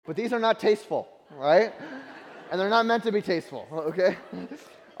but these are not tasteful, right? And they're not meant to be tasteful, okay?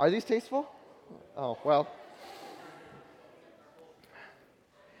 Are these tasteful? Oh, well.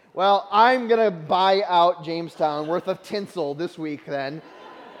 Well, I'm going to buy out Jamestown worth of tinsel this week then.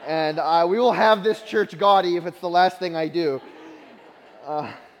 And we will have this church gaudy if it's the last thing I do. No,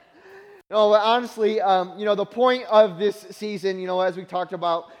 but honestly, the point of this season, as we talked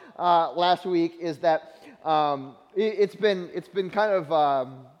about last week, is that it's been kind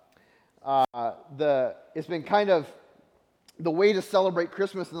of the way to celebrate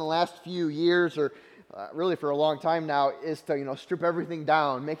Christmas in the last few years, or really for a long time now, is to strip everything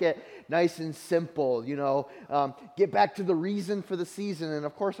down, make it nice and simple. Get back to the reason for the season. And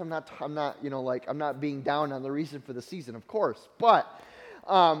of course, I'm not being down on the reason for the season, of course, but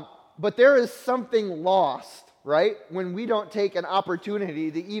there is something lost, right, when we don't take an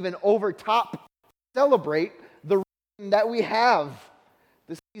opportunity to even overtop celebrate the reason that we have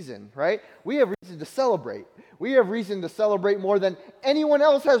this season, right? We have reason to celebrate. We have reason to celebrate more than anyone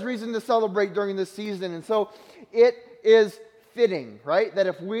else has reason to celebrate during this season. And so it is fitting, right, that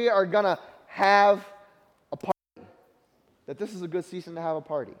if we are going to have a party, that this is a good season to have a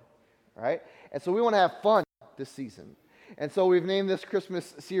party, right? And so we want to have fun this season. And so we've named this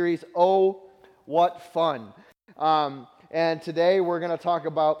Christmas series, Oh, What Fun. And today we're going to talk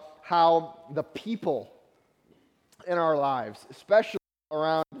about how the people in our lives, especially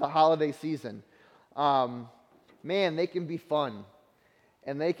around the holiday season, they can be fun.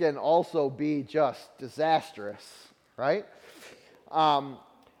 And they can also be just disastrous, right?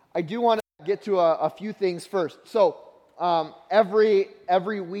 I do want to get to a few things first. So every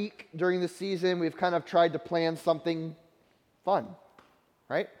week during the season, we've kind of tried to plan something fun,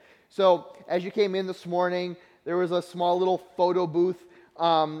 right? So as you came in this morning, there was a small little photo booth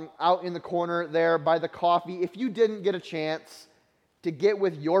out in the corner there by the coffee. If you didn't get a chance to get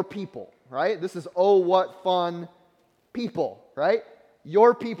with your people, right? This is Oh, What Fun people, right?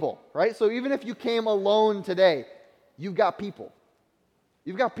 Your people, right? So even if you came alone today, you've got people.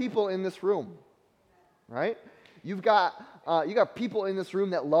 You've got people in this room, right? You've got people in this room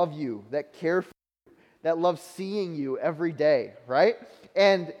that love you, that care for you, that love seeing you every day, right?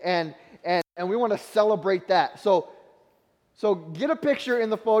 And we want to celebrate that. So get a picture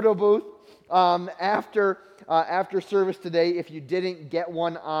in the photo booth after service today if you didn't get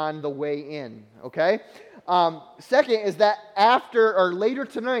one on the way in, okay? Second is that later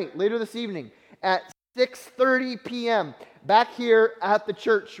tonight, later this evening at 6:30 p.m. back here at the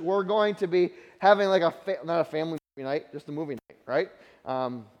church, we're going to be having like not a family movie night, just a movie night, right? If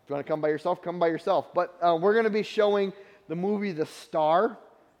you want to come by yourself, come by yourself. But we're going to be showing the movie The Star,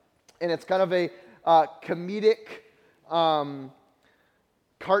 and it's kind of a comedic,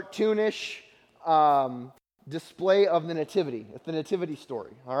 cartoonish display of the Nativity. It's the Nativity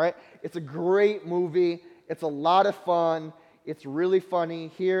story, all right? It's a great movie. It's a lot of fun. It's really funny.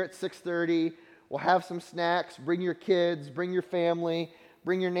 Here at 6:30, we'll have some snacks. Bring your kids, bring your family,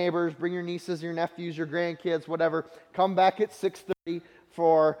 bring your neighbors, bring your nieces, your nephews, your grandkids, whatever. Come back at 6:30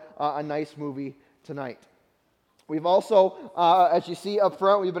 for a nice movie tonight. We've also, as you see up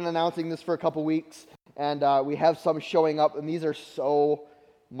front, we've been announcing this for a couple weeks, and we have some showing up, and these are so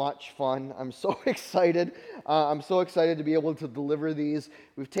much fun. I'm so excited. I'm so excited to be able to deliver these.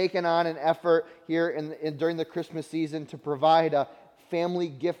 We've taken on an effort here during the Christmas season to provide a family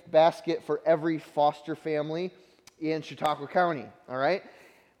gift basket for every foster family in Chautauqua County, all right?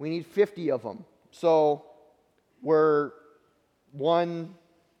 We need 50 of them. So we're one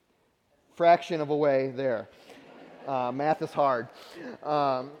fraction of a way there. Math is hard.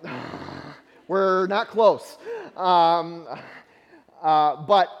 We're not close.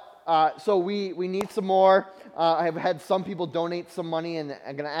 So we need some more. I have had some people donate some money, and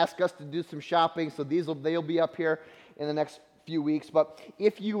I'm going to ask us to do some shopping. So they'll be up here in the next few weeks. But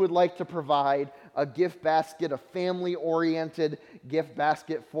if you would like to provide a gift basket, a family-oriented gift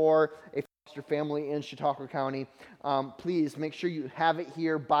basket for a foster family in Chautauqua County, please make sure you have it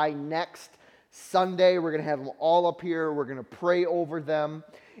here by next Sunday. We're going to have them all up here. We're going to pray over them.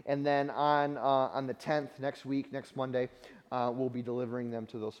 And then on the 10th, next week, next Monday, we'll be delivering them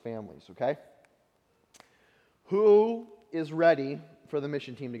to those families, okay? Who is ready for the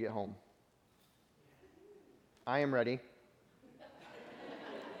mission team to get home? I am ready.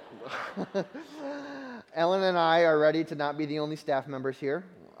 Ellen and I are ready to not be the only staff members here.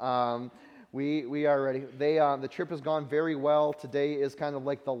 We are ready. The trip has gone very well. Today is kind of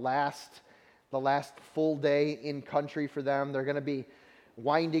like the last full day in country for them. They're going to be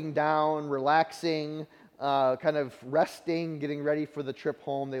winding down, relaxing, kind of resting, getting ready for the trip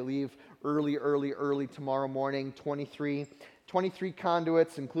home. They leave early tomorrow morning, 23 23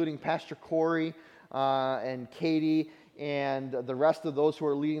 conduits, including Pastor Corey and Katie and the rest of those who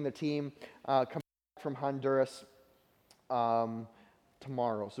are leading the team, come back from Honduras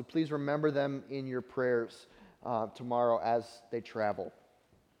tomorrow. So please remember them in your prayers tomorrow as they travel.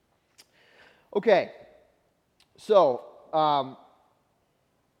 Okay, so,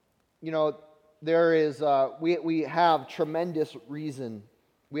 there is, we have tremendous reason.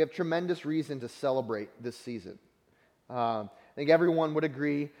 We have tremendous reason to celebrate this season. I think everyone would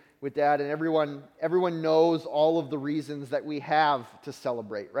agree with that, and everyone knows all of the reasons that we have to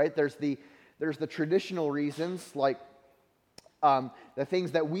celebrate, right? There's the traditional reasons, like the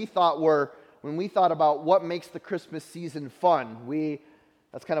things that we thought were, when we thought about what makes the Christmas season fun,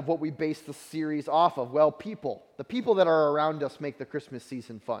 that's kind of what we based the series off of. Well, the people that are around us make the Christmas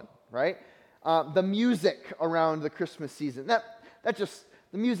season fun, right? The music around the Christmas season, the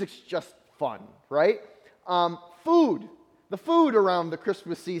music's just fun, right? The food around the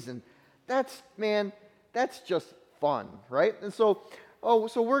Christmas season, that's just fun, right? And so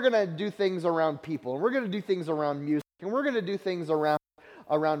we're going to do things around people, and we're going to do things around music, and we're going to do things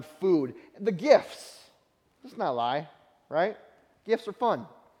around food. The gifts, let's not lie, right? Gifts are fun.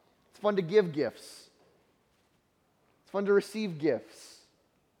 It's fun to give gifts. It's fun to receive gifts,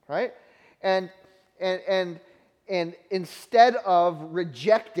 right? And instead of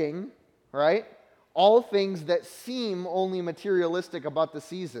rejecting, right, all things that seem only materialistic about the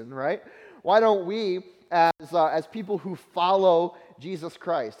season, right? Why don't we, as people who follow Jesus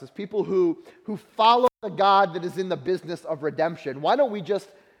Christ, as people who follow the God that is in the business of redemption, why don't we just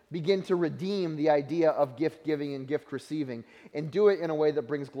begin to redeem the idea of gift giving and gift receiving and do it in a way that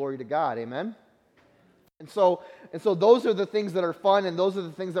brings glory to God? Amen? And so those are the things that are fun, and those are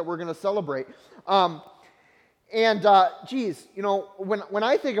the things that we're going to celebrate. When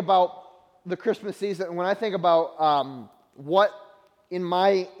I think about the Christmas season, when I think about what in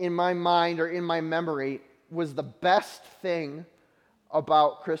my mind or in my memory was the best thing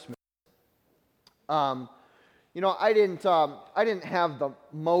about Christmas, I didn't have the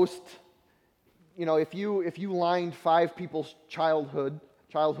most. If you lined 5 people's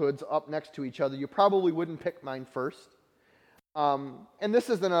childhoods up next to each other, you probably wouldn't pick mine first. And this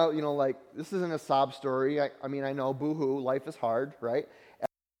isn't a sob story. I mean, I know, boo-hoo, life is hard, right?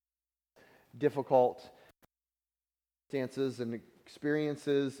 Difficult circumstances and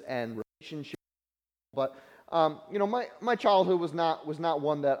experiences and relationships. But my childhood was not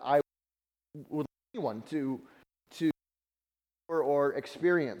one that I would like anyone to or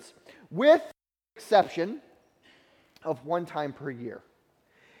experience, with the exception of one time per year.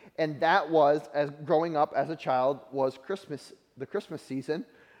 And that was, as growing up as a child, was the Christmas season,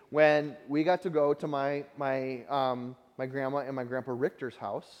 when we got to go to my grandma and my grandpa Richter's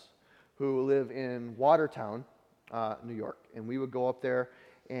house, who live in Watertown, New York. And we would go up there,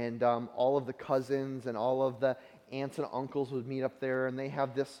 and all of the cousins and all of the aunts and uncles would meet up there, and they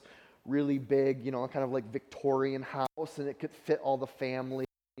have this really big, kind of like Victorian house, and it could fit all the family.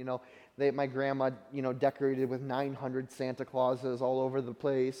 My grandma, decorated with 900 Santa Clauses all over the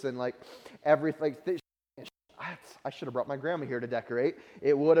place, and like everything. I should have brought my grandma here to decorate.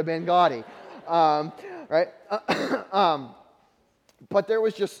 It would have been gaudy, right? But there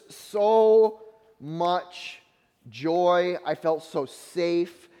was just so much joy. I felt so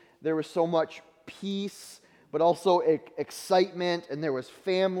safe. There was so much peace, but also excitement, and there was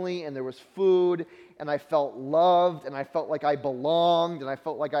family, and there was food, and I felt loved, and I felt like I belonged, and I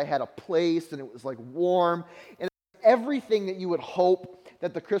felt like I had a place, and it was like warm, and everything that you would hope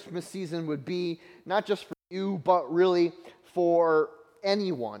that the Christmas season would be, not just for you, but really for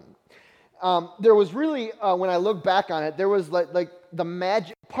anyone. There was really, when I look back on it, there was like the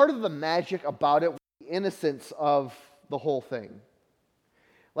magic, part of the magic about it was the innocence of the whole thing.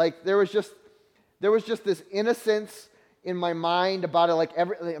 Like there was just this innocence in my mind about it.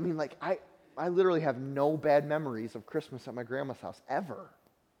 I literally have no bad memories of Christmas at my grandma's house, ever.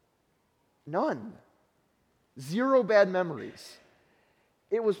 None. 0 bad memories.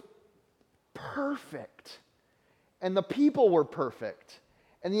 It was perfect. And the people were perfect.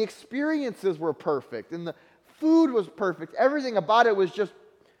 And the experiences were perfect. And the food was perfect. Everything about it was just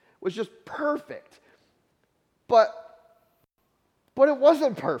perfect. But it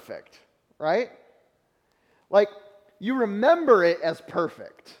wasn't perfect, right? Like, you remember it as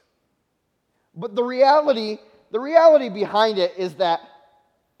perfect. But the reality behind it is that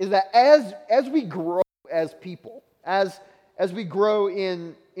as we grow as people, as we grow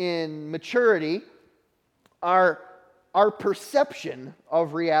in maturity, our perception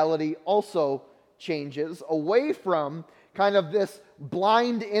of reality also changes away from kind of this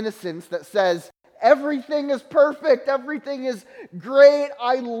blind innocence that says Everything is perfect. Everything is great.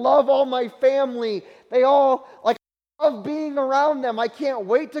 I love all my family. They all, like, I love being around them. I can't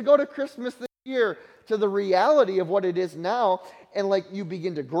wait to go to Christmas this year, to the reality of what it is now. And like you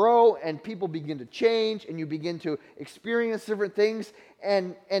begin to grow and people begin to change and you begin to experience different things.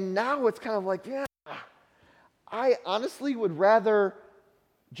 And now it's kind of like, yeah, I honestly would rather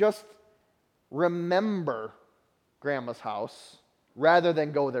just remember Grandma's house rather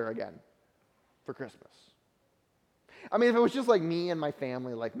than go there again for Christmas. I mean, if it was just like me and my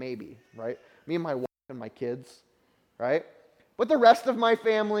family, like maybe, right? Me and my wife and my kids, right? But the rest of my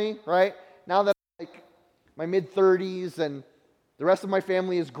family, right? Now that I'm like my mid-30s and the rest of my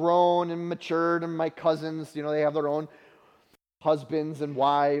family is grown and matured, and my cousins, they have their own husbands and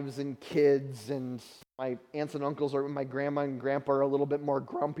wives and kids, and my aunts and uncles or my grandma and grandpa are a little bit more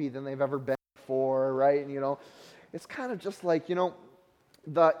grumpy than they've ever been before, right? And it's kind of just like,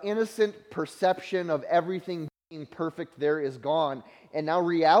 the innocent perception of everything being perfect there is gone, and now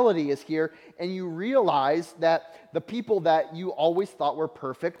reality is here, and you realize that the people that you always thought were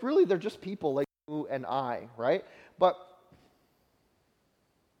perfect, really they're just people like you and I, right? But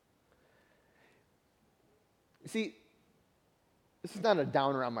see, this is not a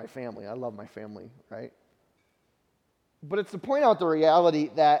downer on my family. I love my family, right? But it's to point out the reality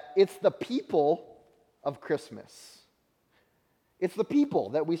that it's the people of Christmas. It's the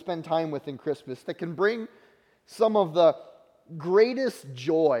people that we spend time with in Christmas that can bring some of the greatest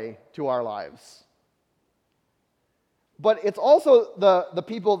joy to our lives. But it's also the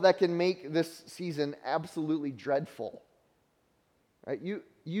people that can make this season absolutely dreadful. Right?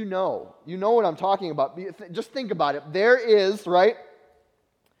 You know what I'm talking about. Just think about it. There is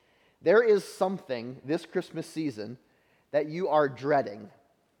something this Christmas season that you are dreading.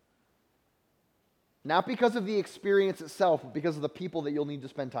 Not because of the experience itself, but because of the people that you'll need to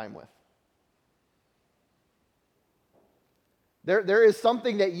spend time with. There is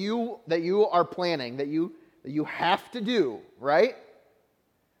something that you are planning, that you have to do, right?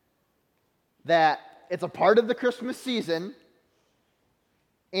 That it's a part of the Christmas season,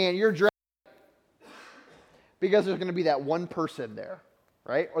 and you're dreading because there's going to be that one person there,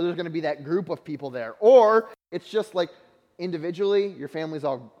 right? Or there's going to be that group of people there. Or it's just like individually, your family's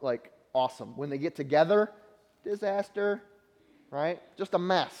all like awesome. When they get together, disaster, right? Just a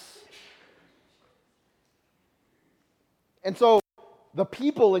mess. And so the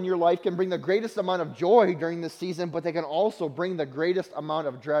people in your life can bring the greatest amount of joy during this season, but they can also bring the greatest amount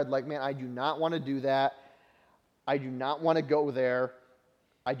of dread. Like, man, I do not want to do that. I do not want to go there.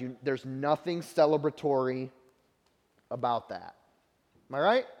 There's nothing celebratory about that. Am I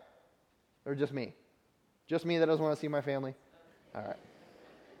right? Or just me? Just me that doesn't want to see my family? All right.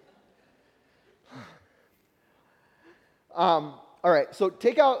 All right, so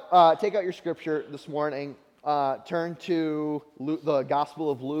take out your scripture this morning. Turn to the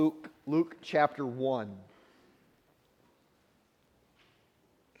Gospel of Luke chapter 1.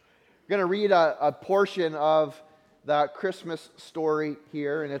 We're going to read a portion of the Christmas story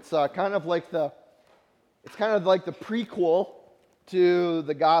here, and it's kind of like the prequel to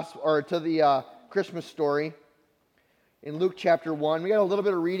the gospel or to the Christmas story in Luke chapter 1. We got a little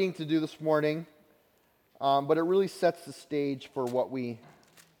bit of reading to do this morning, but it really sets the stage for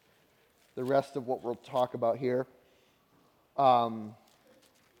the rest of what we'll talk about here. If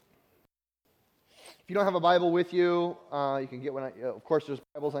you don't have a Bible with you, you can get one. Of course, there's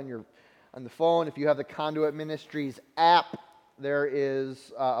Bibles on the phone. If you have the Conduit Ministries app, there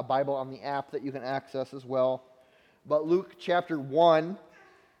is a Bible on the app that you can access as well. But Luke chapter 1,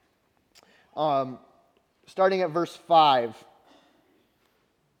 starting at verse 5.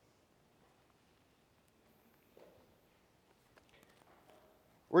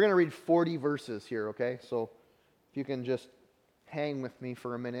 We're going to read 40 verses here, okay? So if you can just hang with me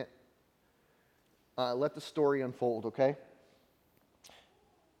for a minute. Let the story unfold, okay?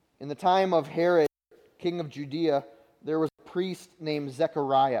 In the time of Herod, king of Judea, there was a priest named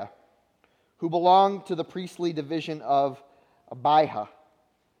Zechariah, who belonged to the priestly division of Abijah.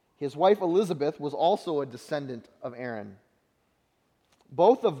 His wife Elizabeth was also a descendant of Aaron.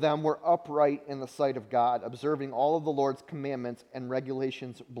 Both of them were upright in the sight of God, observing all of the Lord's commandments and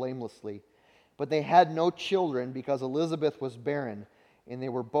regulations blamelessly. But they had no children because Elizabeth was barren, and they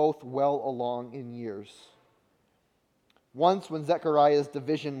were both well along in years. Once, when Zechariah's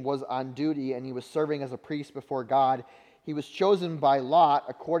division was on duty and he was serving as a priest before God, he was chosen by lot,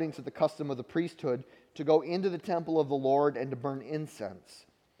 according to the custom of the priesthood, to go into the temple of the Lord and to burn incense.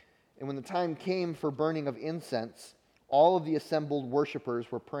 And when the time came for burning of incense, all of the assembled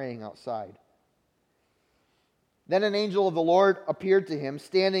worshipers were praying outside. Then an angel of the Lord appeared to him,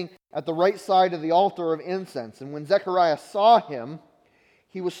 standing at the right side of the altar of incense. And when Zechariah saw him,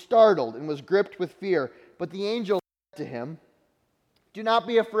 he was startled and was gripped with fear. But the angel said to him, "Do not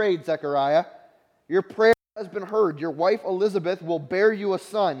be afraid, Zechariah. Your prayer has been heard. Your wife Elizabeth will bear you a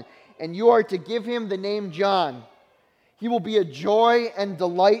son, and you are to give him the name John. He will be a joy and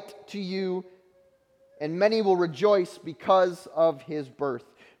delight to you, and many will rejoice because of his birth,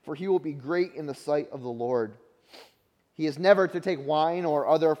 for he will be great in the sight of the Lord. He is never to take wine or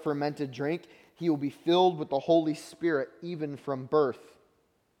other fermented drink. He will be filled with the Holy Spirit even from birth.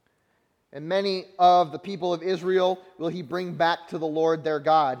 And many of the people of Israel will he bring back to the Lord their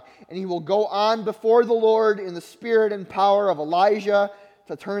God. And he will go on before the Lord in the spirit and power of Elijah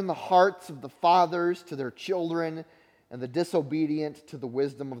to turn the hearts of the fathers to their children and the disobedient to the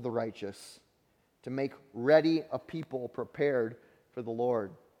wisdom of the righteous, to make ready a people prepared for the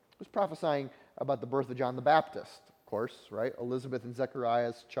Lord." It was prophesying about the birth of John the Baptist, of course, right? Elizabeth and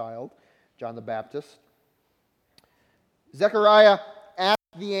Zechariah's child, John the Baptist. Zechariah asked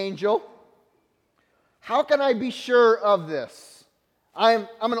the angel, "How can I be sure of this? I'm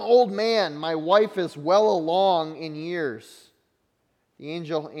an old man. My wife is well along in years." The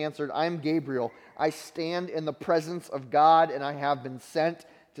angel answered, "I am Gabriel. I stand in the presence of God, and I have been sent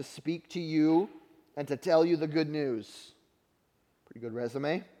to speak to you and to tell you the good news." Pretty good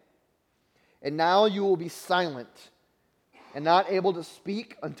resume. "And now you will be silent and not able to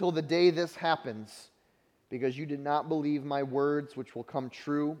speak until the day this happens, because you did not believe my words, which will come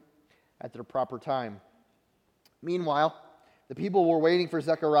true at their proper time." Meanwhile, the people were waiting for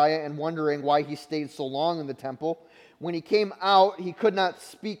Zechariah and wondering why he stayed so long in the temple. When he came out, he could not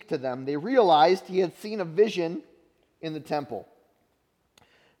speak to them. They realized he had seen a vision in the temple,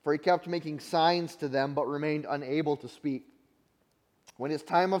 for he kept making signs to them but remained unable to speak. When his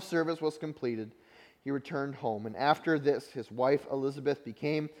time of service was completed, he returned home. And after this, his wife Elizabeth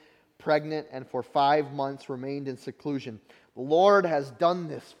became pregnant and for 5 months remained in seclusion. "The Lord has done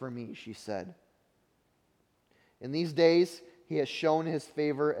this for me," she said. "In these days, he has shown his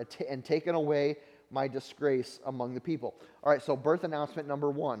favor and taken away my disgrace among the people." All right, so birth announcement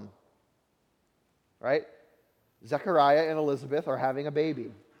number 1. Right? Zechariah and Elizabeth are having a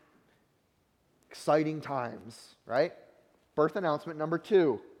baby. Exciting times, right? Birth announcement number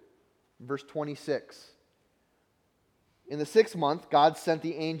 2, verse 26. "In the 6th month, God sent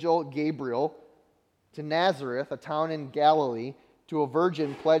the angel Gabriel to Nazareth, a town in Galilee, to a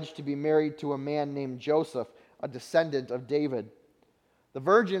virgin pledged to be married to a man named Joseph, a descendant of David. The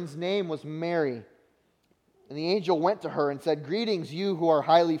virgin's name was Mary. And the angel went to her and said, 'Greetings, you who are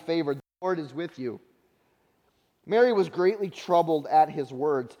highly favored. The Lord is with you.' Mary was greatly troubled at his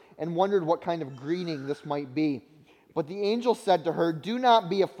words and wondered what kind of greeting this might be. But the angel said to her, 'Do not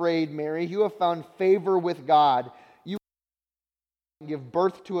be afraid, Mary. You have found favor with God. You will give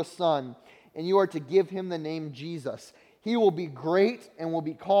birth to a son, and you are to give him the name Jesus. He will be great and will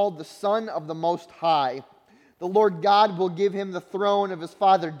be called the Son of the Most High. The Lord God will give him the throne of his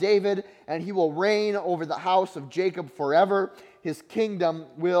father David, and he will reign over the house of Jacob forever. His kingdom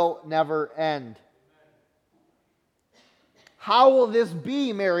will never end.' 'How will this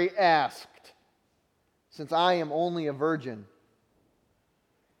be?' Mary asked, 'since I am only a virgin?'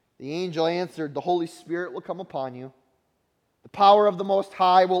 The angel answered, 'The Holy Spirit will come upon you. The power of the Most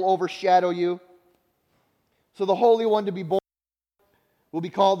High will overshadow you. So the Holy One to be born will be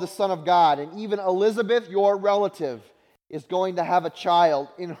called the Son of God. And even Elizabeth, your relative, is going to have a child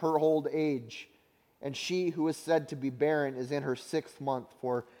in her old age. And she who is said to be barren is in her 6th month,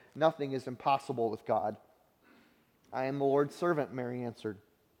 for nothing is impossible with God.' 'I am the Lord's servant,' Mary answered.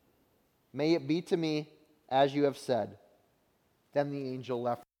 'May it be to me as you have said.' Then the angel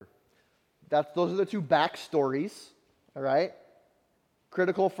left her." Those are the 2 backstories, all right?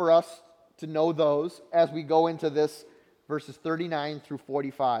 Critical for us to know those as we go into this verses 39 through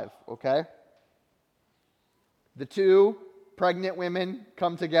 45, okay? The 2 pregnant women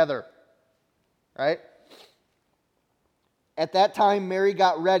come together, right? At that time, Mary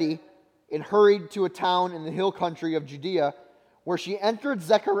got ready and hurried to a town in the hill country of Judea, where she entered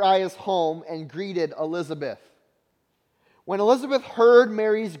Zechariah's home and greeted Elizabeth. When Elizabeth heard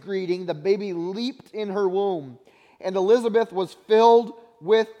Mary's greeting, the baby leaped in her womb, and Elizabeth was filled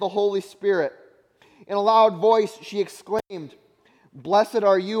with the Holy Spirit. In a loud voice, she exclaimed, "Blessed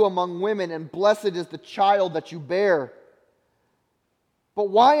are you among women, and blessed is the child that you bear. But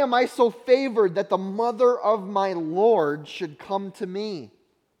why am I so favored that the mother of my Lord should come to me?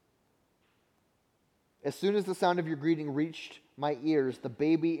 As soon as the sound of your greeting reached my ears, the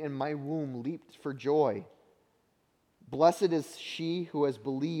baby in my womb leaped for joy. Blessed is she who has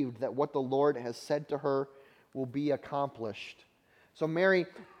believed that what the Lord has said to her will be accomplished." So Mary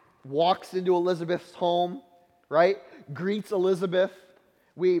walks into Elizabeth's home, right? Greets Elizabeth.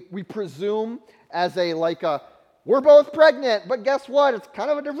 We presume as we're both pregnant, but guess what? It's kind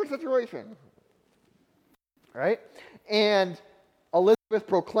of a different situation, right? And Elizabeth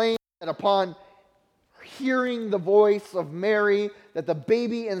proclaimed that upon hearing the voice of Mary, that the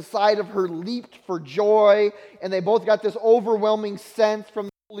baby inside of her leaped for joy, and they both got this overwhelming sense from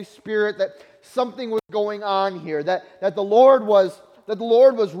the Holy Spirit that something was going on here, that the Lord was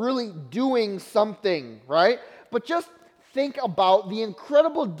really doing something, right? But just think about the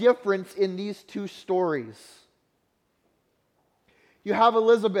incredible difference in these two stories. You have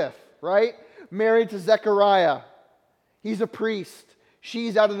Elizabeth, right? Married to Zechariah. He's a priest.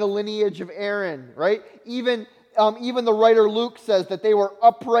 She's out of the lineage of Aaron, right? Even the writer Luke says that they were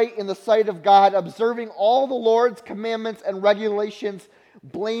upright in the sight of God, observing all the Lord's commandments and regulations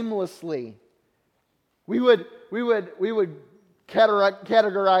blamelessly. We would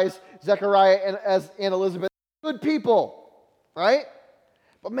categorize Zechariah and Elizabeth as good people, right?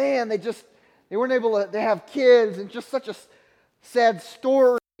 But man, they weren't able to have kids, and just such a sad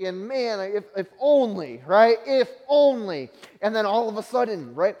story. And man, if only, right? If only. And then all of a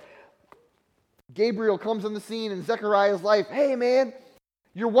sudden, right? Gabriel comes on the scene in Zechariah's life. Hey man,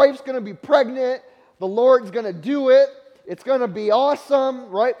 your wife's going to be pregnant. The Lord's going to do it. It's going to be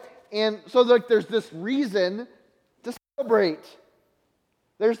awesome, right? And so there's this reason to celebrate.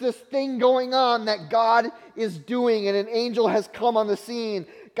 There's this thing going on that God is doing, and an angel has come on the scene.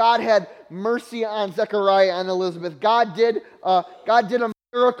 God had mercy on Zechariah and Elizabeth. God did a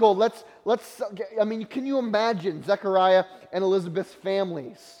miracle. Can you imagine Zechariah and Elizabeth's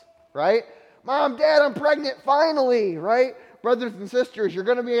families, right? Mom, Dad, I'm pregnant, finally, right? Brothers and sisters, you're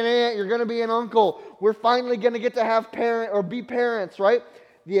going to be an aunt, you're going to be an uncle. We're finally going to get to have be parents, right?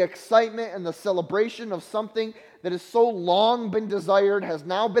 The excitement and the celebration of something that has so long been desired has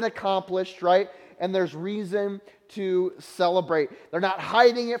now been accomplished, right? And there's reason to celebrate. They're not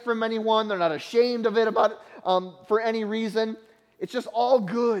hiding it from anyone. They're not ashamed of it for any reason. It's just all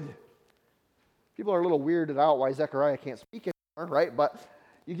good. People are a little weirded out why Zechariah can't speak anymore, right? But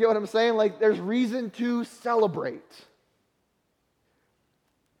you get what I'm saying? Like, there's reason to celebrate.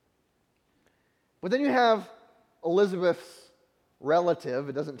 But then you have Elizabeth's relative.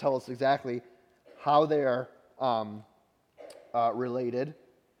 It doesn't tell us exactly how they are related.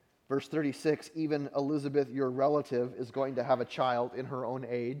 Verse 36, even Elizabeth, your relative, is going to have a child in her own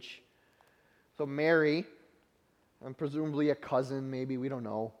age. So Mary, and presumably a cousin, maybe, we don't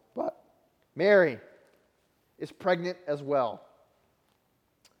know, but Mary is pregnant as well.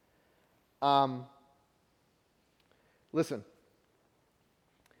 Listen,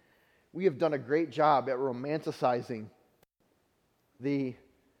 we have done a great job at romanticizing the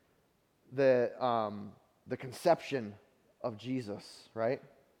conception of Jesus, right?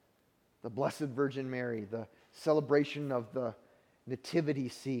 The Blessed Virgin Mary, the celebration of the nativity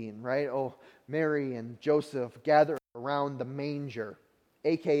scene, right? Oh, Mary and Joseph gather around the manger,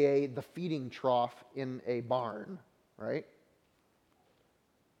 aka the feeding trough in a barn, right?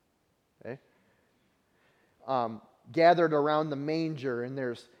 Okay. Gathered around the manger, and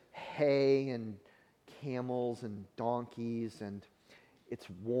there's hay and camels and donkeys, and it's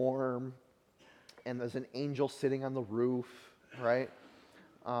warm, and there's an angel sitting on the roof, right?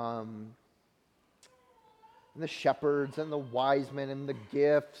 And the shepherds and the wise men and the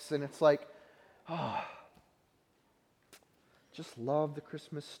gifts, and it's like, just love the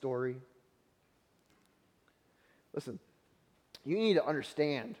Christmas story. Listen, you need to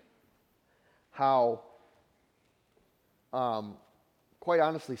understand how, quite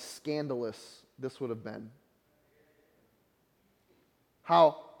honestly, scandalous this would have been.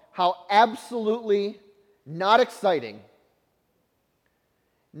 How absolutely not exciting,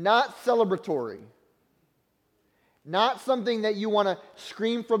 not celebratory, not something that you want to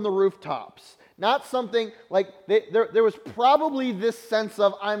scream from the rooftops, not something like, there was probably this sense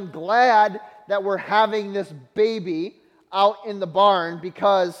of, I'm glad that we're having this baby out in the barn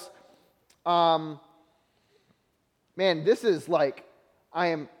because, man, this is like,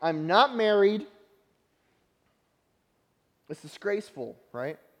 I'm not married. It's disgraceful,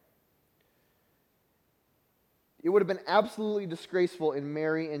 right? It would have been absolutely disgraceful in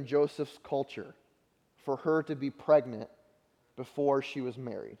Mary and Joseph's culture for her to be pregnant before she was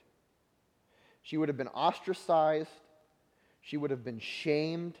married. She would have been ostracized. She would have been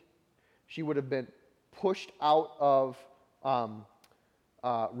shamed. She would have been pushed out of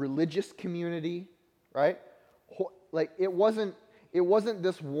religious community, right? Like, it wasn't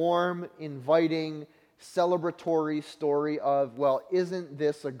this warm, inviting, celebratory story of, well, isn't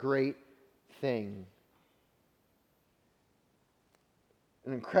this a great thing?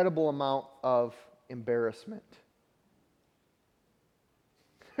 an incredible amount of embarrassment.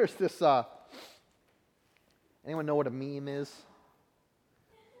 There's this, anyone know what a meme is?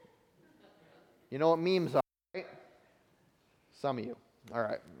 You know what memes are, right? Some of you. All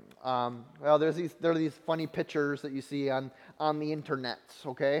right. Well, there are these funny pictures that you see on the internet,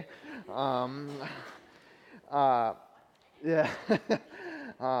 okay? Yeah.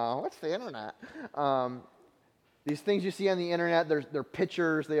 What's the internet? These things you see on the internet, they're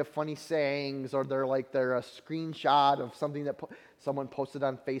pictures, they have funny sayings, or they're a screenshot of something that someone posted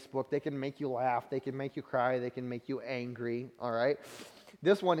on Facebook. They can make you laugh, they can make you cry, they can make you angry, all right?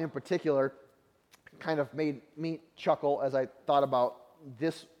 This one in particular kind of made me chuckle as I thought about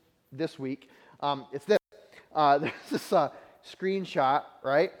this week. It's this. There's this screenshot,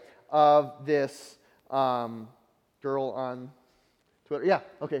 right, of this girl on Twitter. Yeah,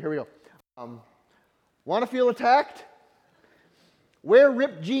 okay, here we go. Want to feel attacked? Wear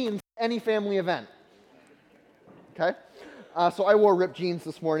ripped jeans at any family event. Okay? So I wore ripped jeans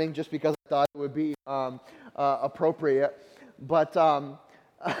this morning just because I thought it would be appropriate. But,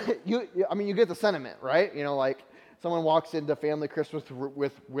 you get the sentiment, right? You know, like someone walks into family Christmas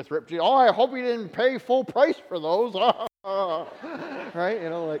with ripped jeans. Oh, I hope you didn't pay full price for those. Right? You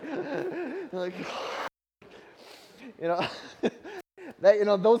know, like you know,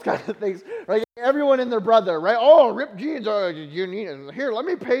 that, those kind of things, right? Everyone and their brother, right? Oh, ripped jeans, you need it. Here, let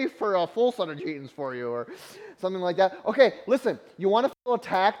me pay for a full set of jeans for you, or something like that. Okay, listen, you want to feel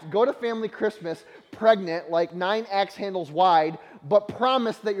attacked? Go to family Christmas pregnant, like 9 axe handles wide, but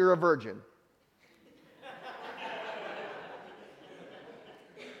promise that you're a virgin.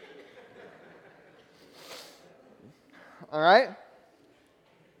 All right?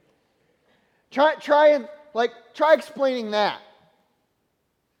 Try explaining that.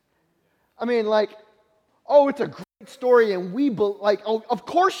 I mean, oh, it's a great story, and oh, of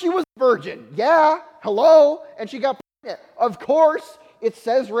course she was a virgin. Yeah, hello, and she got pregnant. Of course, it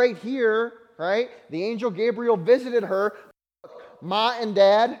says right here, right? The angel Gabriel visited her. Ma and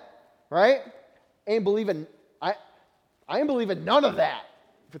Dad, right? I ain't believing none of that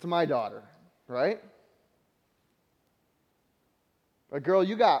if it's my daughter, right? But girl,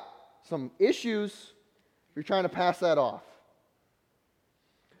 you got some issues if you're trying to pass that off.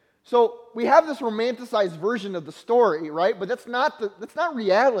 So we have this romanticized version of the story, right? But that's not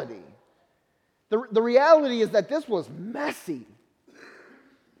reality. The reality is that this was messy.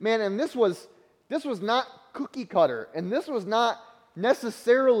 Man, and this was not cookie cutter, and this was not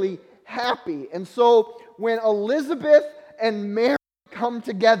necessarily happy. And so when Elizabeth and Mary come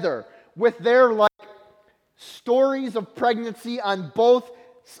together with their stories of pregnancy on both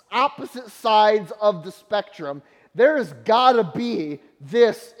opposite sides of the spectrum, there has got to be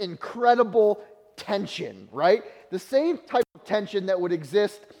this incredible tension, right? The same type of tension that would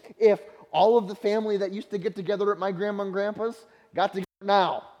exist if all of the family that used to get together at my grandma and grandpa's got together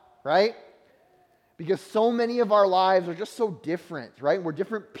now, right? Because so many of our lives are just so different, right? We're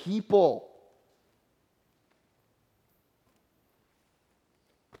different people.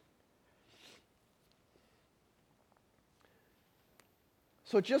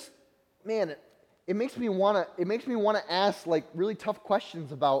 So just, man, it makes me want to ask really tough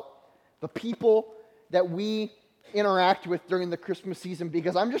questions about the people that we interact with during the Christmas season,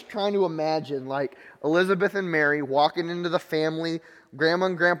 because I'm just trying to imagine Elizabeth and Mary walking into the family, grandma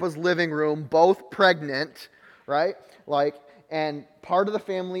and grandpa's living room, both pregnant, right? And part of the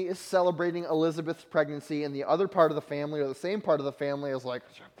family is celebrating Elizabeth's pregnancy, and the other part of the family, or the same part of the family, is like,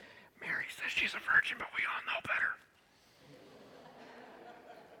 Mary says she's a virgin, but we all know better.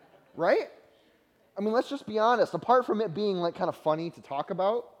 Right? I mean, let's just be honest. Apart from it being kind of funny to talk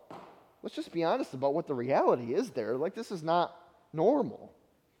about, let's just be honest about what the reality is there. This is not normal.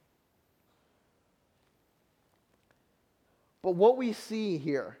 But what we see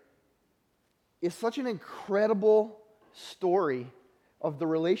here is such an incredible story of the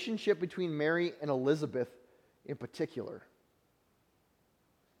relationship between Mary and Elizabeth in particular.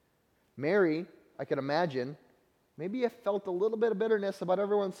 Mary, I can imagine, maybe I felt a little bit of bitterness about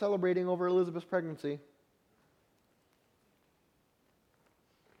everyone celebrating over Elizabeth's pregnancy.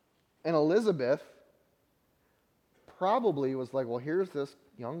 And Elizabeth probably was like, well, here's this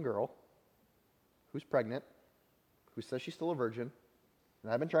young girl who's pregnant, who says she's still a virgin,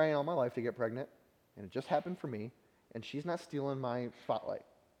 and I've been trying all my life to get pregnant, and it just happened for me, and she's not stealing my spotlight.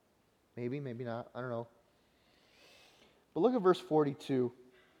 Maybe, maybe not, I don't know. But look at verse 42.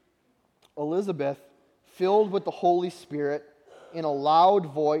 Elizabeth, filled with the Holy Spirit, in a loud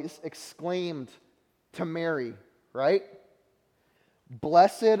voice exclaimed to Mary, right?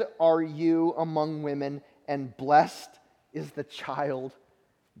 Blessed are you among women, and blessed is the child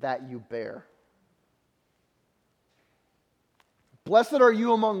that you bear. Blessed are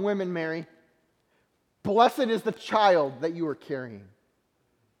you among women, Mary. Blessed is the child that you are carrying.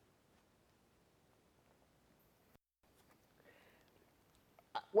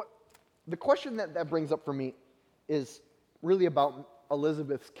 The question that brings up for me is really about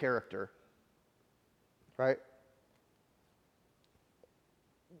Elizabeth's character, right?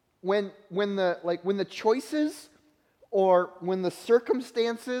 When the choices, or when the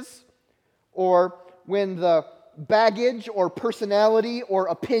circumstances, or when the baggage or personality or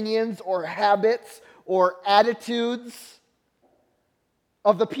opinions or habits or attitudes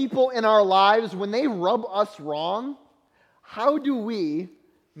of the people in our lives, when they rub us wrong, how do we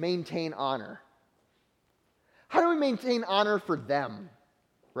maintain honor? How do we maintain honor for them,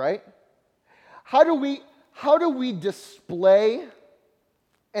 right? How do we display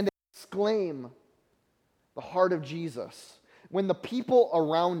and exclaim the heart of Jesus when the people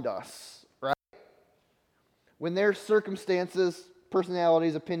around us, right? When their circumstances,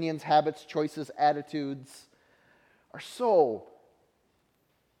 personalities, opinions, habits, choices, attitudes are so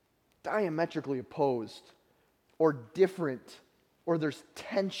diametrically opposed or different, or there's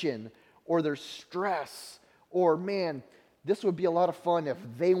tension, or there's stress, or man, this would be a lot of fun if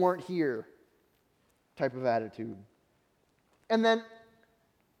they weren't here type of attitude. And then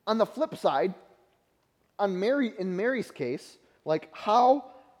on the flip side, in Mary's case, like how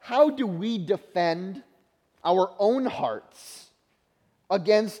do we defend our own hearts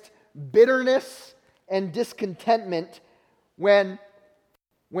against bitterness and discontentment when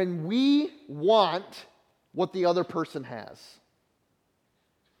we want what the other person has?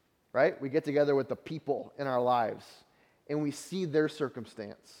 Right? We get together with the people in our lives and we see their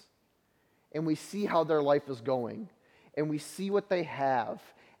circumstance and we see how their life is going and we see what they have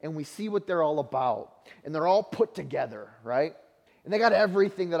and we see what they're all about, and they're all put together, right? And they got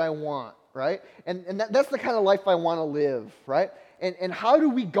everything that I want, right? And that's the kind of life I want to live, right? And how do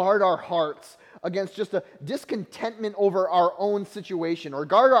we guard our hearts against just a discontentment over our own situation, or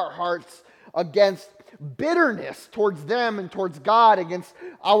guard our hearts against bitterness towards them and towards God, against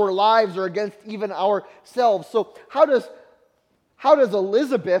our lives, or against even ourselves? So how does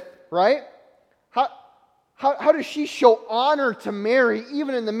Elizabeth, right? How does she show honor to Mary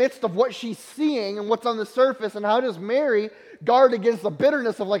even in the midst of what she's seeing and what's on the surface? And how does Mary guard against the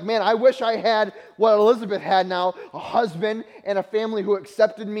bitterness of like, man, I wish I had what Elizabeth had now, a husband and a family who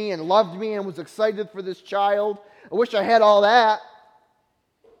accepted me and loved me and was excited for this child. I wish I had all that.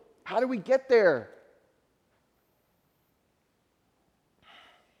 How do we get there?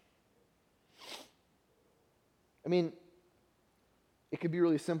 I mean, it could be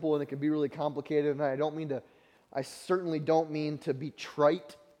really simple and it could be really complicated, and I certainly don't mean to be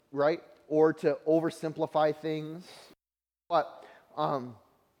trite, right? Or to oversimplify things. But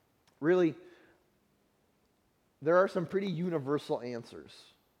really, there are some pretty universal answers.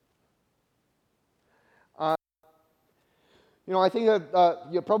 I think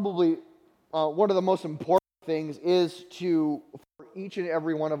that probably one of the most important things is for each and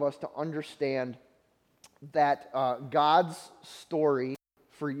every one of us to understand that God's story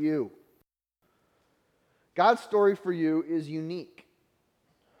for you is unique.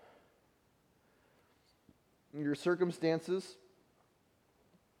 Your circumstances,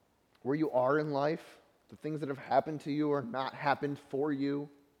 where you are in life, the things that have happened to you or not happened for you,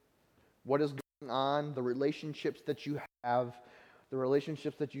 what is going on, the relationships that you have, the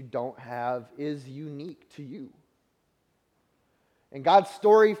relationships that you don't have, is unique to you. And God's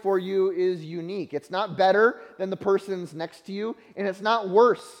story for you is unique. It's not better than the person's next to you, and it's not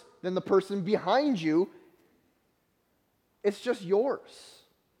worse than the person behind you. It's just yours.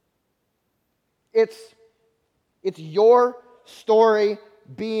 It's your story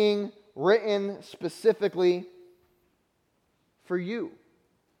being written specifically for you.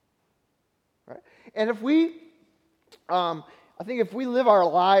 Right? And I think if we live our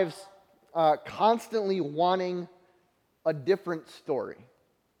lives constantly wanting a different story,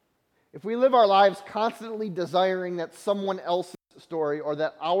 if we live our lives constantly desiring that someone else's story or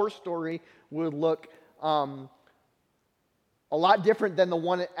that our story would look a lot different than the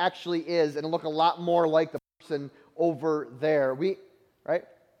one it actually is and look a lot more like the person over there, we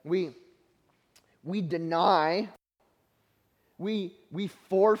deny, we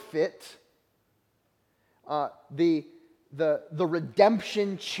forfeit the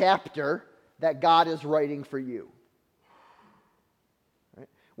redemption chapter that God is writing for you. Right?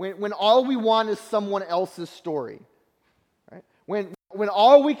 When all we want is someone else's story, right? When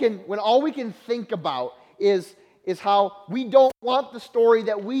all we can think about is how we don't want the story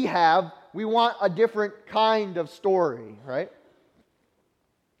that we have, we want a different kind of story, right?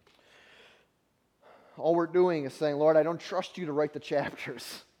 all we're doing is saying, Lord, I don't trust you to write the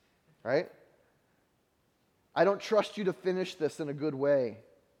chapters, right? I don't trust you to finish this in a good way.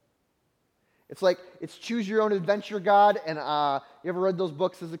 It's like, it's choose your own adventure, God, and you ever read those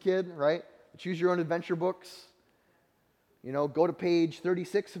books as a kid, right? Choose your own adventure books. You know, go to page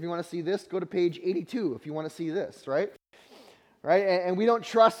 36 if you want to see this. Go to page 82 if you want to see this, right? Right? And we don't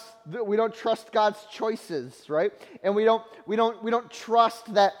trust God's choices, right? And we don't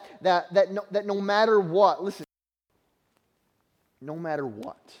trust that no matter what, listen, no matter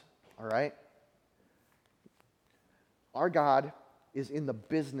what, all right? Our God is in the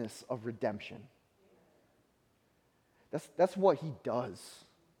business of redemption. That's what he does,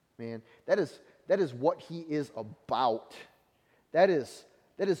 man. That is what he is about. That is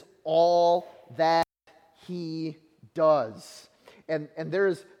all that he does. And there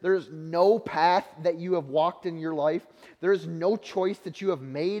is no path that you have walked in your life. There is no choice that you have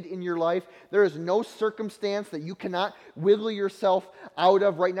made in your life. There is no circumstance that you cannot wiggle yourself out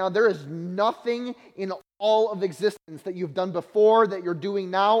of right now. There is nothing in all of existence that you've done before, that you're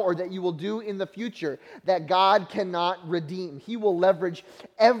doing now, or that you will do in the future that God cannot redeem. He will leverage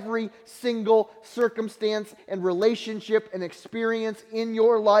every single circumstance and relationship and experience in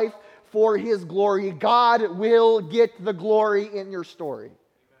your life for his glory. God will get the glory in your story.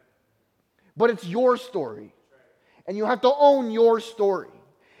 But it's your story. And you have to own your story.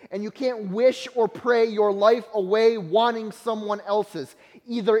 And you can't wish or pray your life away wanting someone else's,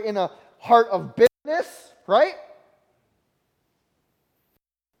 either in a heart of bitterness, right?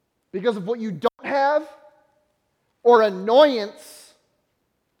 Because of what you don't have, or annoyance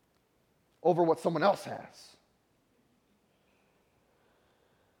over what someone else has.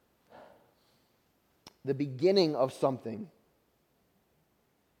 The beginning of something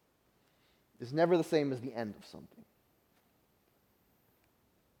is never the same as the end of something.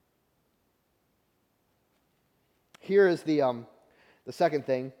 Here is the second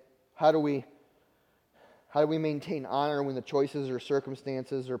thing. How do we maintain honor when the choices or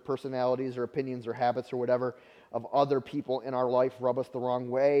circumstances or personalities or opinions or habits or whatever of other people in our life rub us the wrong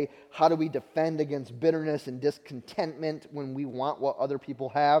way? How do we defend against bitterness and discontentment when we want what other people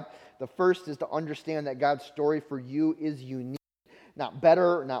have? The first is to understand that God's story for you is unique. Not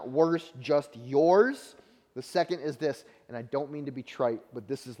better, not worse, just yours. The second is this, and I don't mean to be trite, but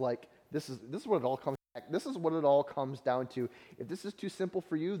this is what it all comes back. This is what it all comes down to. If this is too simple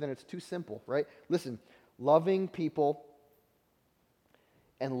for you, then it's too simple, right? Listen, loving people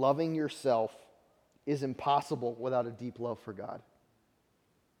and loving yourself is impossible without a deep love for God.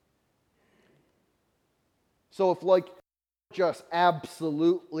 So if just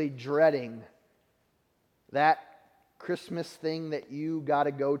absolutely dreading that Christmas thing that you got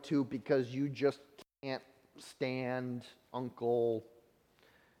to go to because you just can't stand Uncle...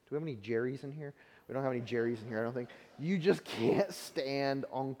 Do we have any Jerrys in here? We don't have any Jerrys in here, I don't think. You just can't stand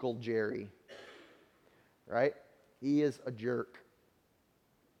Uncle Jerry. Right? He is a jerk.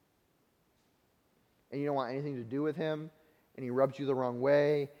 And you don't want anything to do with him, and he rubs you the wrong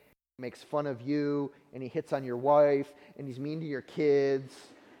way, he makes fun of you, and he hits on your wife, and he's mean to your kids,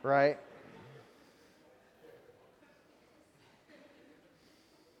 right?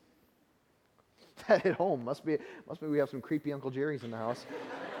 At home, must be we have some creepy Uncle Jerry's in the house.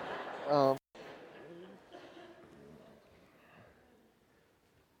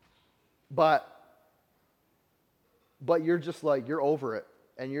 But you're just like, you're over it.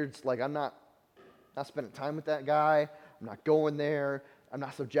 And you're just like, I'm not spending time with that guy. I'm not going there. I'm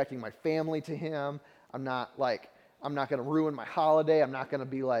not subjecting my family to him. I'm not going to ruin my holiday. I'm not going to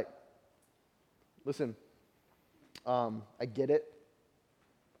be like, listen, I get it.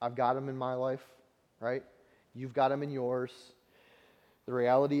 I've got him in my life, right? You've got him in yours. The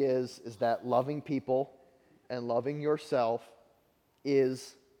reality is that loving people and loving yourself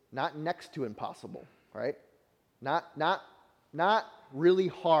is not next to impossible, right? Not really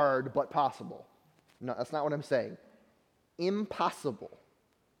hard, but possible. No, that's not what I'm saying. Impossible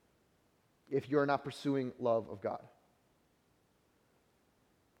if you're not pursuing love of God.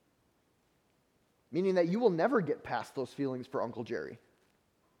 Meaning that you will never get past those feelings for Uncle Jerry.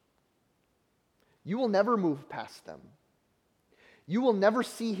 You will never move past them. You will never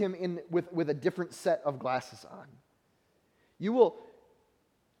see him with a different set of glasses on. You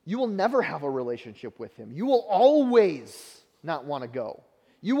will never have a relationship with him. You will always not want to go.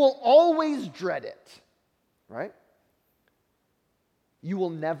 You will always dread it, right? You will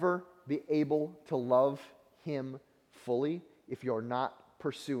never be able to love him fully if you're not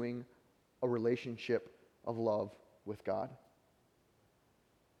pursuing a relationship of love with God.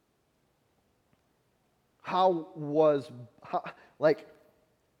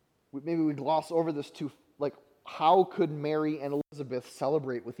 maybe we gloss over this too. Like, how could Mary and Elizabeth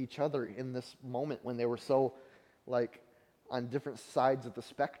celebrate with each other in this moment when they were so, like, on different sides of the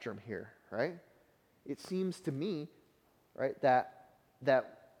spectrum here, right? It seems to me, right, that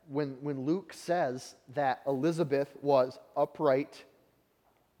when Luke says that Elizabeth was upright,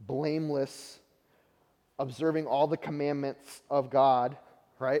 blameless, observing all the commandments of God,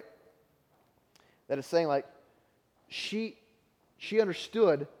 right, that it's saying, like, she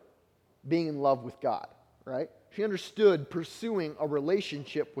understood being in love with God, right? She understood pursuing a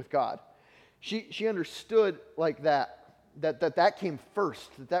relationship with God. She understood, like, that came first,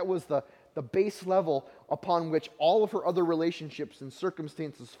 that was the base level upon which all of her other relationships and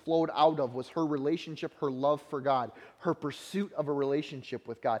circumstances flowed out of, was her relationship, her love for God, her pursuit of a relationship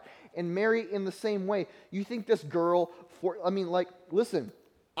with God. And Mary, in the same way, you think this girl, listen,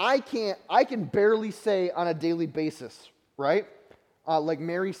 I can barely say on a daily basis, right? Like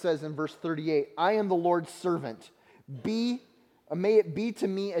Mary says in verse 38, I am the Lord's servant. May it be to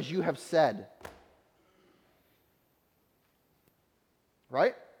me as you have said.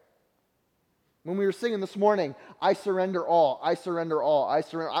 Right? When we were singing this morning, I surrender all, I surrender all, I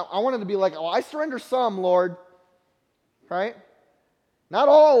surrender. I wanted to be like, oh, I surrender some, Lord. Right? Not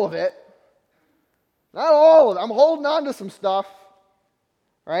all of it. Not all of it. I'm holding on to some stuff.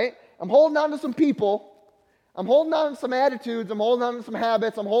 Right? I'm holding on to some people. I'm holding on to some attitudes. I'm holding on to some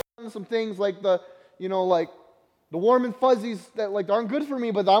habits. I'm holding on to some things like the warm and fuzzies that like aren't good for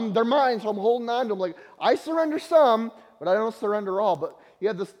me, but they're mine, so I'm holding on to them. Like, I surrender some, but I don't surrender all. But you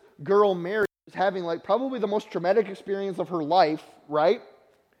have this girl, Mary, who's having like probably the most traumatic experience of her life, right?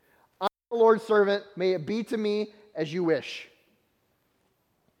 I'm the Lord's servant. May it be to me as you wish.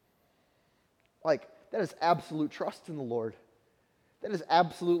 Like, that is absolute trust in the Lord. That is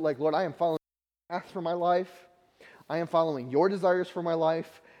absolute, like, Lord, I am following your path for my life. I am following your desires for my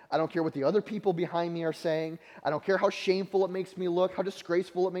life. I don't care what the other people behind me are saying. I don't care how shameful it makes me look, how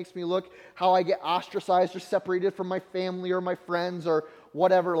disgraceful it makes me look, how I get ostracized or separated from my family or my friends or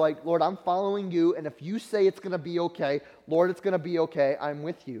whatever. Like, Lord, I'm following you, and if you say it's going to be okay, Lord, it's going to be okay. I'm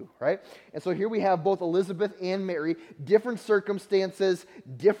with you, right? And so here we have both Elizabeth and Mary, different circumstances,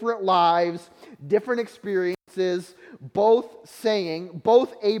 different lives, different experiences, both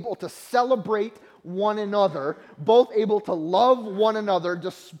able to celebrate one another, both able to love one another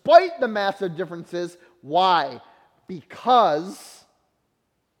despite the massive differences. Why? Because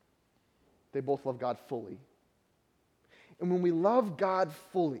they both love God fully. And when we love God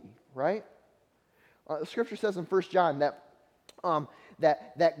fully, right? The scripture says in 1 John that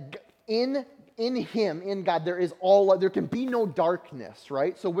in Him, in God, there can be no darkness,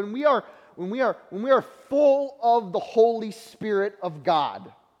 right? So when we are full of the Holy Spirit of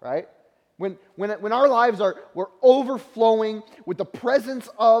God, right? When our lives we're overflowing with the presence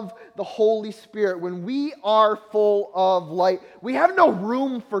of the Holy Spirit, when we are full of light, we have no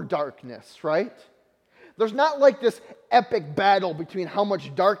room for darkness, right? There's not like this epic battle between how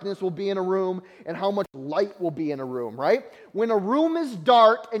much darkness will be in a room and how much light will be in a room, right? When a room is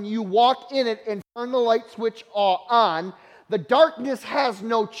dark and you walk in it and turn the light switch on, the darkness has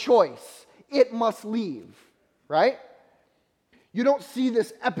no choice. It must leave, right? You don't see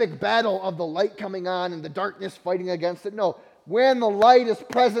this epic battle of the light coming on and the darkness fighting against it. No, when the light is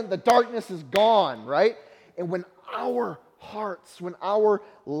present, the darkness is gone, right? And when our hearts, when our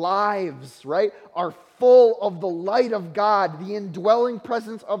lives, right, are full of the light of God, the indwelling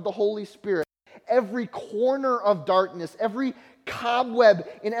presence of the Holy Spirit, every corner of darkness, every cobweb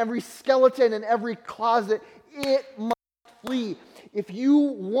in every skeleton in every closet, it must flee. If you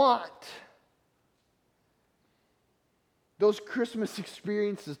want those Christmas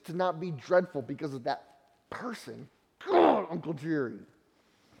experiences to not be dreadful because of that person, Uncle Jerry,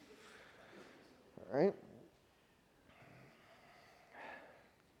 all right?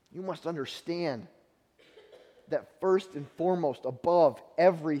 You must understand that first and foremost, above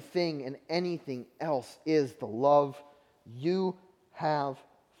everything and anything else, is the love you have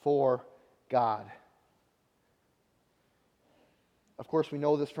for God. Of course, we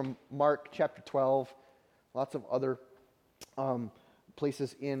know this from Mark chapter 12, lots of other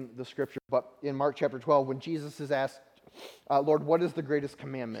places in the scripture, but in Mark chapter 12, when Jesus is asked, Lord, what is the greatest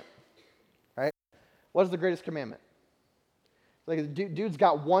commandment? Right? What is the greatest commandment? Like, dude's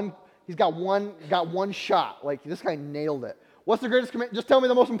got one shot. Like, this guy nailed it. What's the greatest commandment? Just tell me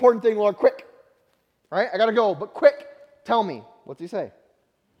the most important thing, Lord, quick. Right? I gotta go, but quick, tell me. What's he say?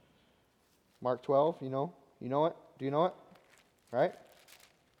 Mark 12, you know it? Do you know it? Right?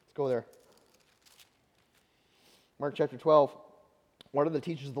 Let's go there. Mark chapter 12, one of the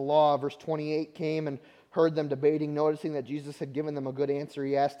teachers of the law, verse 28, came and heard them debating. Noticing that Jesus had given them a good answer,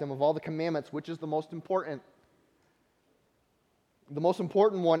 he asked them, of all the commandments, which is the most important? The most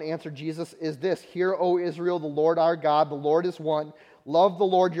important one, answered Jesus, is this: Hear, O Israel, the Lord our God, the Lord is one. Love the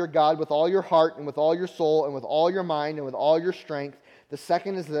Lord your God with all your heart and with all your soul and with all your mind and with all your strength. The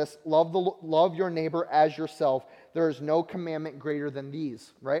second is this: love your neighbor as yourself. There is no commandment greater than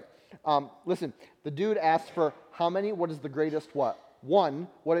these, right? Listen, the dude asked for how many? What is the greatest what? One,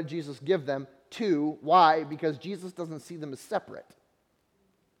 what did Jesus give them? Two, why? Because Jesus doesn't see them as separate.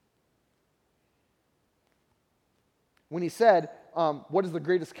 When he said, what is the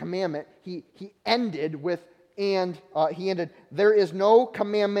greatest commandment? He ended with, there is no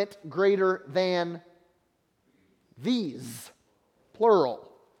commandment greater than these,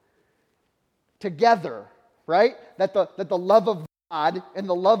 plural, together, right? That the love of God and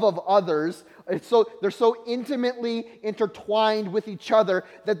the love of others, they're so intimately intertwined with each other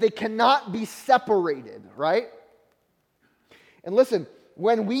that they cannot be separated, right? And listen,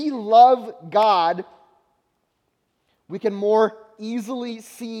 when we love God, we can more easily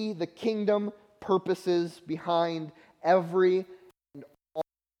see the kingdom purposes behind every and all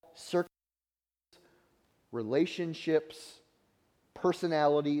circumstances, relationships,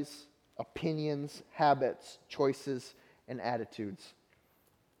 personalities, opinions, habits, choices, and attitudes.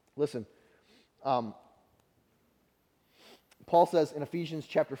 Listen, Paul says in Ephesians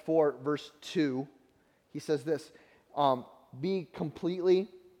chapter 4, verse 2, he says this, be completely...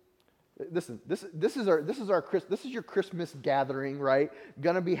 Listen, this is your Christmas gathering, right?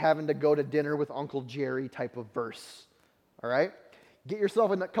 Gonna be having to go to dinner with Uncle Jerry type of verse, all right? Get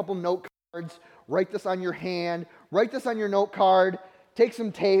yourself a couple note cards, write this on your hand, write this on your note card, take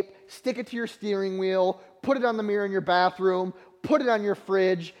some tape, stick it to your steering wheel, put it on the mirror in your bathroom, put it on your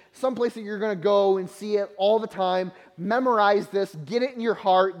fridge, someplace that you're gonna go and see it all the time. Memorize this, get it in your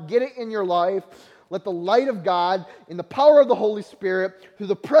heart, get it in your life. Let the light of God and the power of the Holy Spirit, through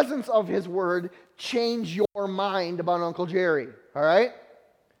the presence of His Word, change your mind about Uncle Jerry, all right?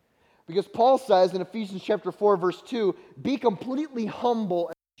 Because Paul says in Ephesians chapter 4, verse 2, be completely humble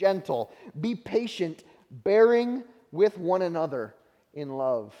and gentle. Be patient, bearing with one another in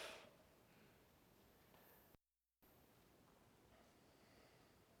love.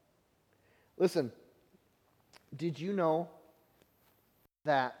 Listen, did you know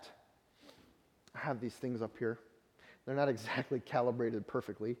that... I have these things up here. They're not exactly calibrated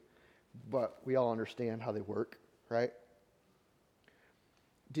perfectly, but we all understand how they work, right?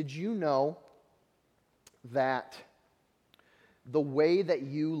 Did you know that the way that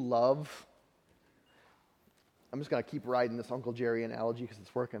you love... I'm just going to keep riding this Uncle Jerry analogy because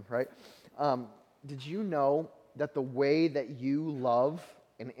it's working, right? Did you know that the way that you love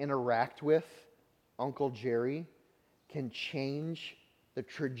and interact with Uncle Jerry can change the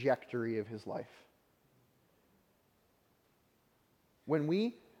trajectory of his life? When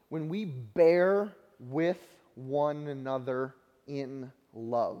we bear with one another in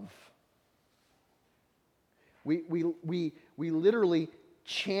love, we literally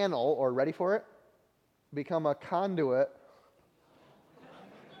channel, or ready for it, become a conduit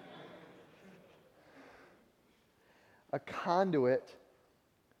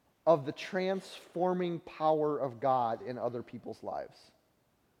of the transforming power of God in other people's lives.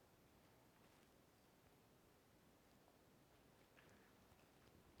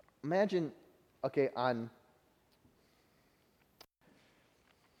 Imagine, okay, I'm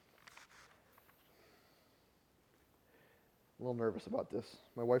a little nervous about this.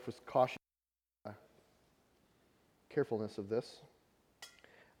 My wife was cautious carefulness of this.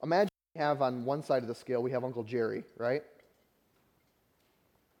 Imagine we have on one side of the scale, we have Uncle Jerry, right?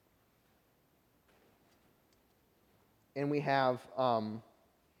 And we have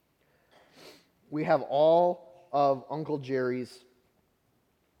all of Uncle Jerry's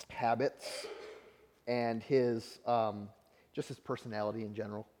habits and his just his personality in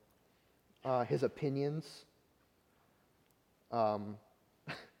general, his opinions,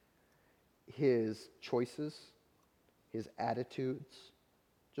 his choices, his attitudes,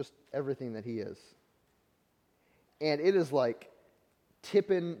 just everything that he is. And it is like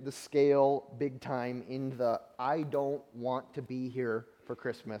tipping the scale big time in the I don't want to be here for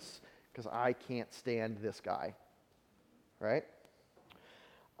Christmas because I can't stand this guy, right?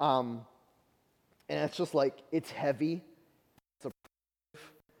 And it's just like, it's heavy, it's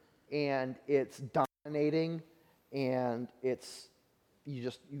oppressive, and it's dominating, and you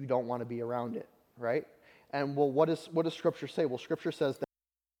don't want to be around it, right? And well, what does Scripture say? Well, Scripture says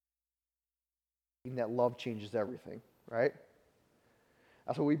that love changes everything, right?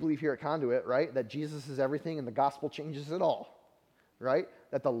 That's what we believe here at Conduit, right? That Jesus is everything and the gospel changes it all, right?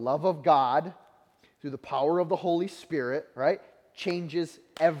 That the love of God through the power of the Holy Spirit, right, changes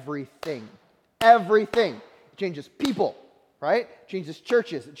everything. Everything. It changes people, right? It changes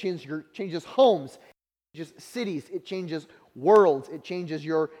churches. It changes homes. It changes cities. It changes worlds. It changes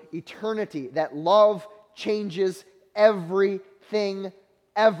your eternity. That love changes everything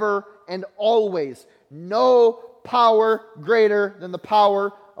ever and always. No power greater than the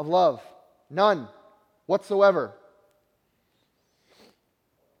power of love. None whatsoever.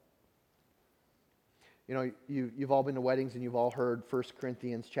 You know, you've all been to weddings and you've all heard 1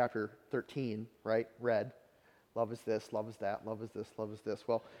 Corinthians chapter 13, right? Read. Love is this, love is that, love is this, love is this.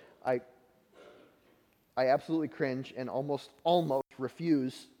 Well, I absolutely cringe and almost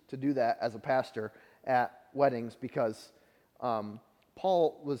refuse to do that as a pastor at weddings because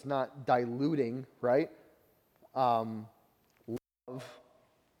Paul was not diluting, right? Love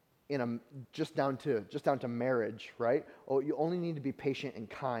just down to marriage, right? Oh, you only need to be patient and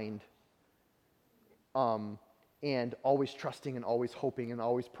kind. And always trusting and always hoping and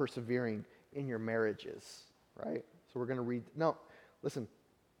always persevering in your marriages, right? So we're going to read. No, listen.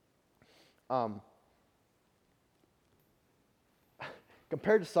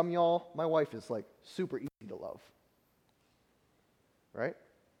 Compared to some of y'all, my wife is like super easy to love, right?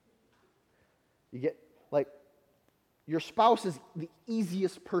 You get like your spouse is the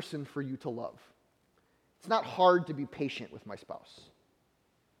easiest person for you to love. It's not hard to be patient with my spouse.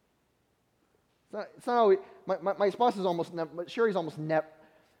 It's not always, my spouse is almost never,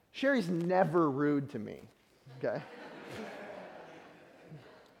 Sherry's never rude to me, okay?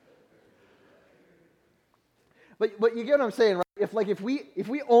 But you get what I'm saying, right? If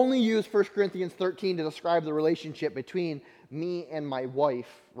we only use 1 Corinthians 13 to describe the relationship between me and my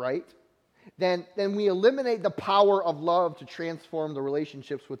wife, right? Then we eliminate the power of love to transform the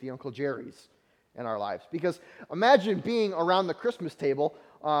relationships with the Uncle Jerry's in our lives. Because imagine being around the Christmas table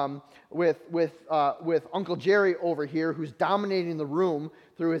with Uncle Jerry over here, who's dominating the room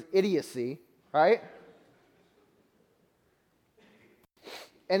through his idiocy, right?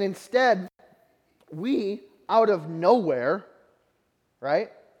 And instead, we, out of nowhere,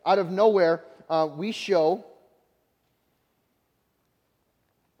 right? Out of nowhere, we show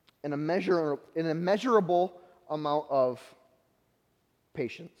an immeasurable amount of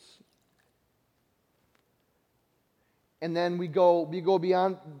patience. And then we go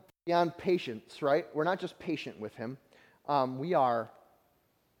beyond patience, right? We're not just patient with him. We are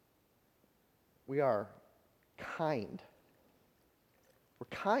kind. We're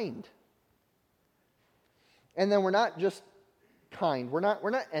kind. And then we're not just kind. We're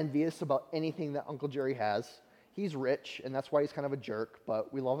not envious about anything that Uncle Jerry has. He's rich, and that's why he's kind of a jerk,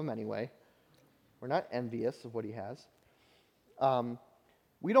 but we love him anyway. We're not envious of what he has.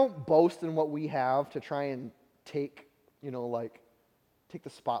 We don't boast in what we have to try and take the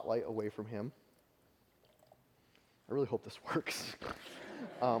spotlight away from him. I really hope this works.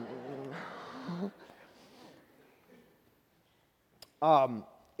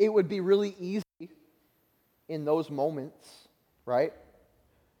 It would be really easy in those moments, right,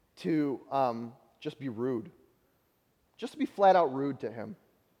 to just be rude. Just to be flat out rude to him.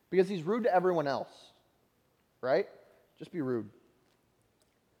 Because he's rude to everyone else, right? Just be rude.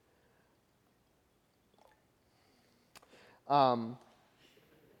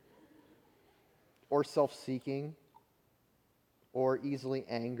 Or self-seeking, or easily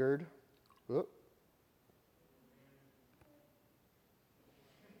angered. Oop.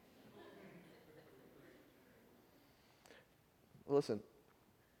 Listen,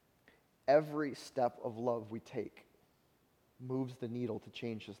 every step of love we take moves the needle to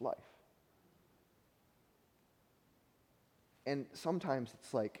change his life. And sometimes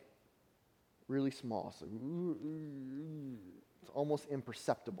it's like really small. So it's almost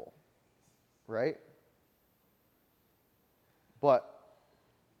imperceptible, right? But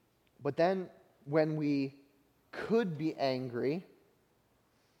then when we could be angry,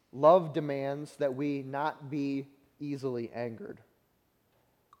 love demands that we not be easily angered.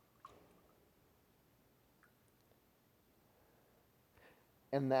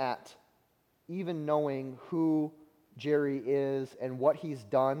 And that even knowing who Jerry is and what he's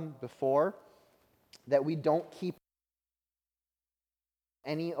done before, that we don't keep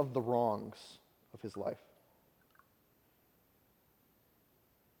any of the wrongs of his life.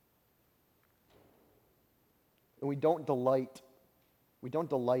 And we don't delight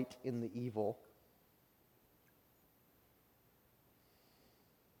in the evil.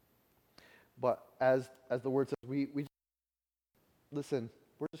 But as the word says, we listen,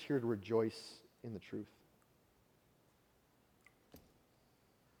 we're just here to rejoice in the truth.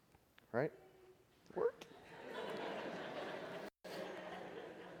 Right? Work.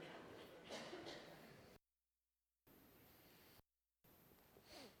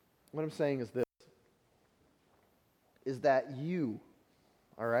 What I'm saying is this, is that you,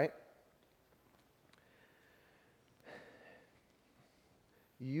 all right,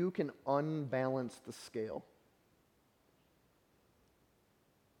 you can unbalance the scale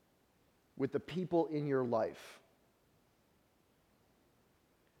with the people in your life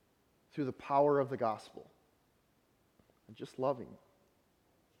through the power of the gospel and just loving.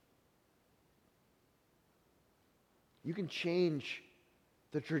 You can change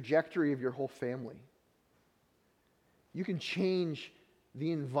the trajectory of your whole family. You can change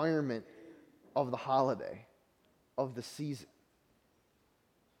the environment of the holiday, of the season.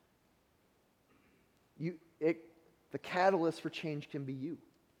 The catalyst for change can be you.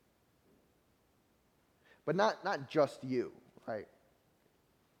 But not just you, right?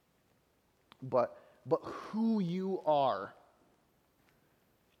 But who you are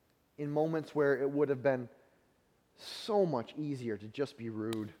in moments where it would have been so much easier to just be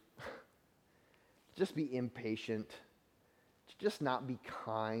rude, just be impatient, to just not be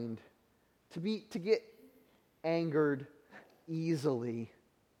kind, to get angered easily,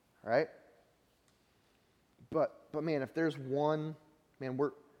 right? But man, if there's one, man,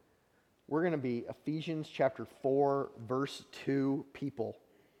 we're going to be Ephesians chapter 4, verse 2 people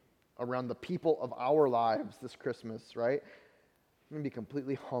around the people of our lives this Christmas, right? We're going to be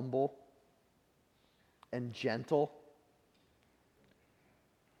completely humble and gentle,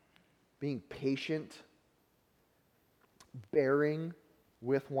 being patient, bearing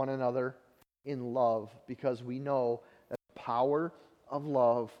with one another in love, because we know that the power of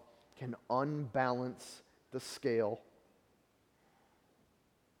love can unbalance the scale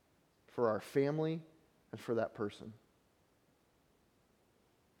for our family and for that person.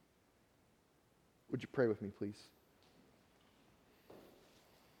 Would you pray with me, please?